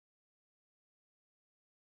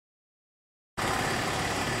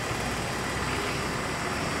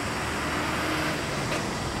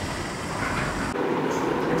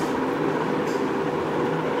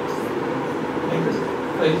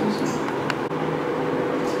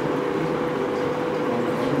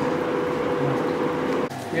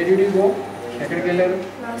Where did you go? ఎక్కడికి వెళ్ళారు?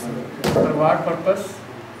 For what purpose?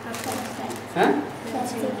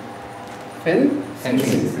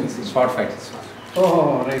 Fencing. Sword fights. Oh,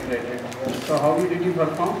 right. So how did you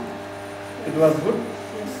perform? It was good?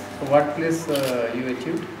 Yes. So what place you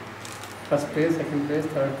achieved? First place, second place,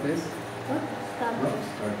 third place?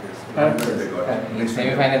 Third place. In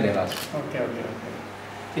semi-final they lost. Okay.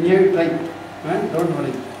 Can you try? Don't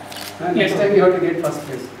worry. Next time you have to get first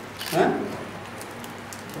place.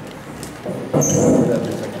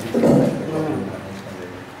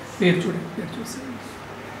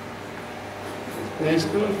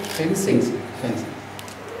 National fencing.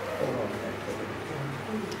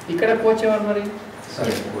 ఇక్కడ coach ఎవరు మరి?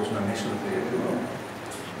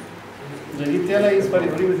 Jagtial is for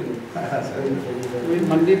everybody.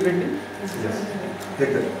 Mandeep Reddy,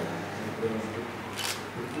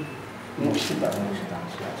 Mokshita.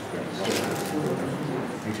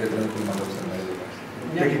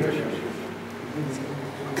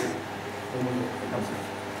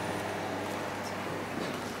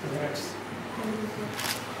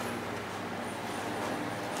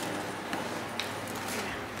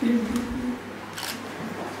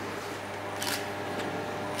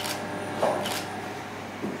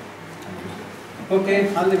 Okay,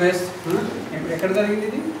 all the best. ఎక్కడ జరిగింది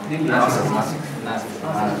ఇది?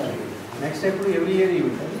 Next ఎప్పుడు every year you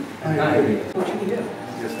ఉంటుంది?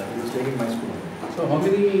 So how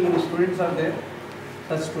many students are there?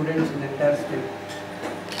 Such students in entire state?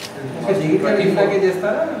 ఇలాగే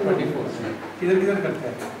చేస్తారా? 24 किधर करते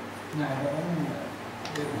हैं?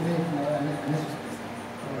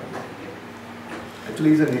 Actually,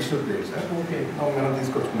 he's a national player, sir. Okay. Now, I'm this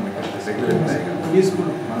coach. This school.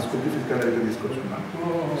 My school is this coach.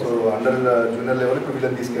 So, under the junior level, we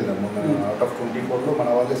will this scale. Out of 24, we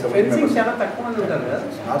have 7 members. Fencing చాలా తక్కువ మంది ఉంటారు కదా?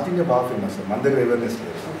 North India బాగా famous sir. మన దగ్గర awareness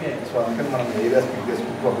లేదు. Okay. So అందుకని మనం ఏరియాస్ పిక్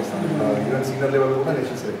చేసుకుంటూ పంపిస్తాం. ఈవెన్ సీనియర్ లెవెల్ కూడా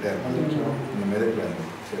నేషనల్ సెలెక్ట్ అయ్యారు. మెదక్ ప్లాన్.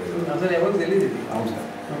 అసలు ఎవరికి తెలియదు ఇది? అవును సార్.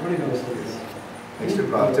 అప్పుడు ఇది వస్తుంది. నెక్స్ట్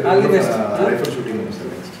రైఫిల్ షూటింగ్ ఉంది సార్.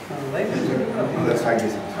 నెక్స్ట్ రైఫిల్ షూటింగ్ అందరూ స్టార్ట్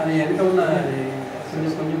చేసాం. అది వెనక ఉన్న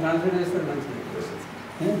కొంచెం కాన్ఫిడెన్స్ ఇస్తే మంచిది.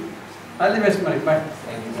 ఆల్ ది బెస్ట్ మరి. Bye.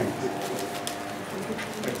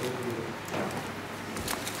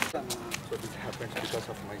 So this happens because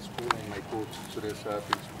of my school and my coach, Suresh sir,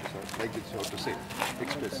 like this you have to say,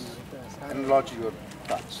 express, enlarge your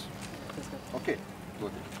thoughts. Okay, go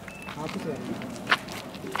there.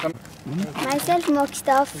 Myself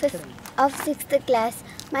Mokshita of 6th class.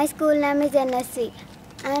 My school name is NSC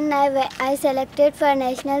and I selected for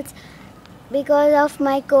nationals because of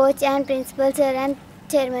my coach and principal sir and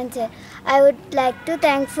chairman sir. I would like to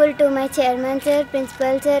thankful to my chairman sir,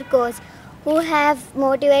 principal sir, coach who have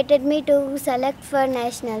motivated me to select for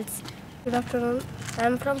nationals. Good afternoon. I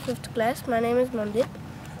am from 5th class. My name is Mandip.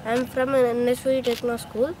 I am from NSV Techno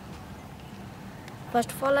School.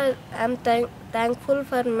 First of all, I am thankful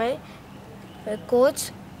for my coach,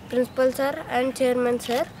 principal sir and chairman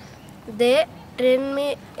sir. They train me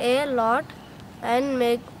a lot and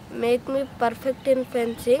make me perfect in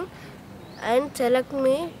fencing and select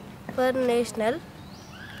me for national.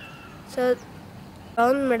 So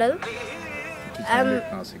bronze medal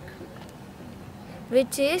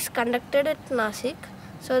which is conducted at Nasik.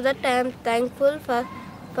 So that I am thankful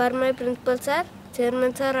for my principal sir,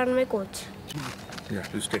 chairman sir and my coach. Yeah,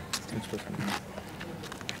 you stay.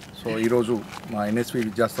 So ఈరోజు మా NSV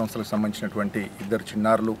విద్యా సంస్థలకు సంబంధించినటువంటి ఇద్దరు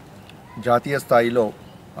చిన్నారులు జాతీయ స్థాయిలో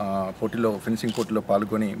fencing పోటీలో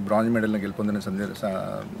పాల్గొని బ్రాంజ్ మెడల్ని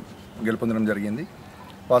గెలుపొందడం జరిగింది.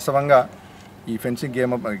 వాస్తవంగా ఈ ఫెన్సింగ్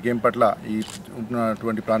గేమ్ పట్ల ఈ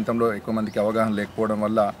ఉన్నటువంటి ప్రాంతంలో ఎక్కువ మందికి అవగాహన లేకపోవడం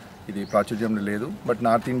వల్ల ఇది ప్రాచుర్యం లేదు. బట్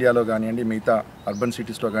నార్త్ ఇండియాలో కానివ్వండి, మిగతా అర్బన్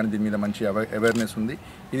సిటీస్లో కానీ దీని మీద మంచి అవేర్నెస్ ఉంది.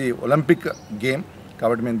 ఇది ఒలింపిక్ గేమ్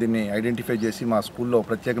కాబట్టి మేము దీన్ని ఐడెంటిఫై చేసి మా స్కూల్లో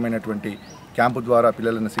ప్రత్యేకమైనటువంటి క్యాంపు ద్వారా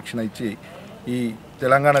పిల్లలను శిక్షణ ఇచ్చి ఈ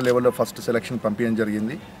తెలంగాణ లెవెల్లో ఫస్ట్ సెలక్షన్ పంపించడం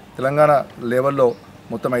జరిగింది. తెలంగాణ లెవెల్లో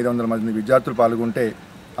మొత్తం 500 మంది విద్యార్థులు పాల్గొంటే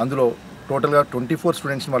అందులో టోటల్గా 24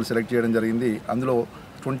 స్టూడెంట్స్ని వాళ్ళు సెలెక్ట్ చేయడం జరిగింది. అందులో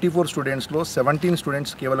 24 స్టూడెంట్స్లో 17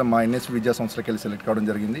 స్టూడెంట్స్ కేవలం మా ఎన్ఎస్వి విద్యా సంస్థలకు వెళ్ళి సెలెక్ట్ కావడం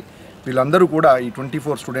జరిగింది. వీళ్ళందరూ కూడా ఈ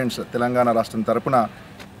 24 స్టూడెంట్స్ తెలంగాణ రాష్ట్రం తరపున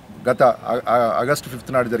గత ఆగస్టు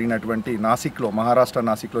 5 నాడు జరిగినటువంటి నాసిక్లో, మహారాష్ట్ర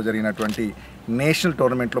నాసిక్లో జరిగినటువంటి నేషనల్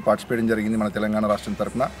టోర్నమెంట్లో పార్టిసిపేట్ జరిగింది మన తెలంగాణ రాష్ట్రం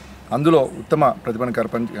తరపున. అందులో ఉత్తమ ప్రతిభను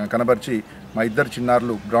కనబర్చి మా ఇద్దరు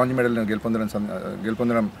చిన్నారులు బ్రాంజ్ మెడల్ని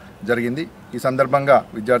గెలుపొందడం జరిగింది. ఈ సందర్భంగా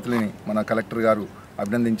విద్యార్థులని మన కలెక్టర్ గారు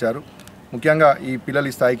అభినందించారు. ముఖ్యంగా ఈ పిల్లలు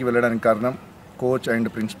ఈ స్థాయికి వెళ్ళడానికి కారణం coach and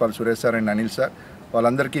principal Suresh sir and Anil sir.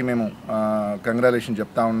 వాళ్ళందరికీ మేము కంగ్రాచులేషన్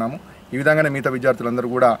చెప్తా ఉన్నాము. ఈ విధంగానే మిగతా విద్యార్థులందరూ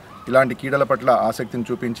కూడా ఇలాంటి క్రీడల పట్ల ఆసక్తిని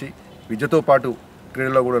చూపించి విద్యతో పాటు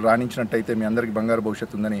క్రీడలో కూడా రాణించినట్టయితే మీ అందరికీ బంగారు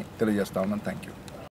భవిష్యత్తు ఉందని తెలియజేస్తా ఉన్నాను. Thank you.